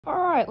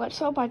Alright, let's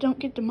hope I don't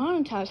get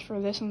demonetized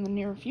for this in the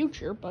near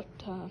future, but,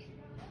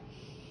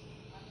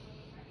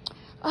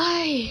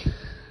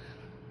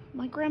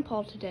 my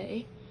grandpa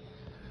today,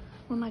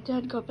 when my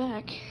dad got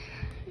back,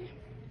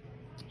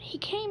 he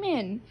came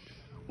in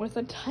with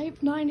a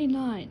Type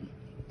 99,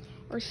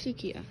 or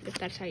arisaka, if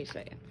that's how you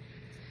say it.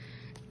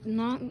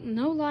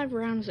 No live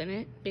rounds in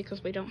it,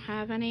 because we don't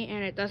have any,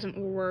 and it doesn't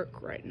work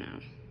right now.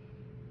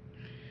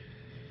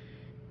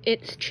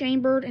 It's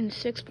chambered in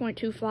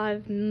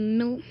 6.25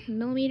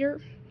 millimeter,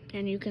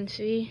 and you can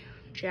see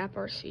Jap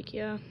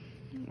arisaka,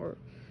 or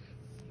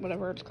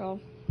whatever it's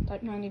called,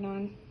 Type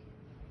 99,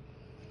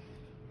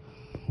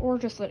 or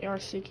just the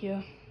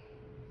arisaka.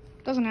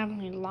 Doesn't have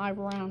any live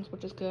rounds,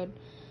 which is good.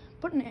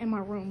 Putting it in my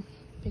room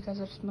because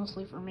it's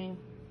mostly for me.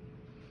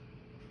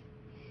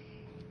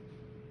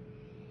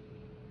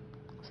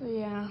 So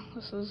yeah,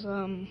 this is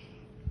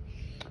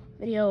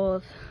video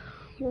of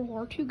World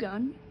War II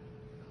gun.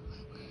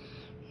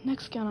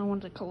 Next gun I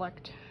wanted to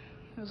collect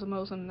is a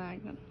Mosin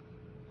Nagant.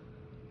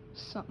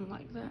 Something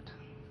like that.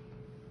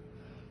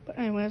 But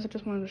anyways, I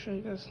just wanted to show you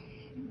guys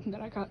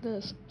that I got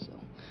this. So,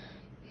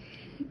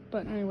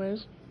 but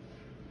anyways,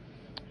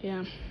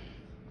 yeah.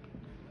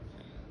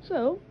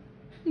 So,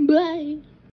 bye.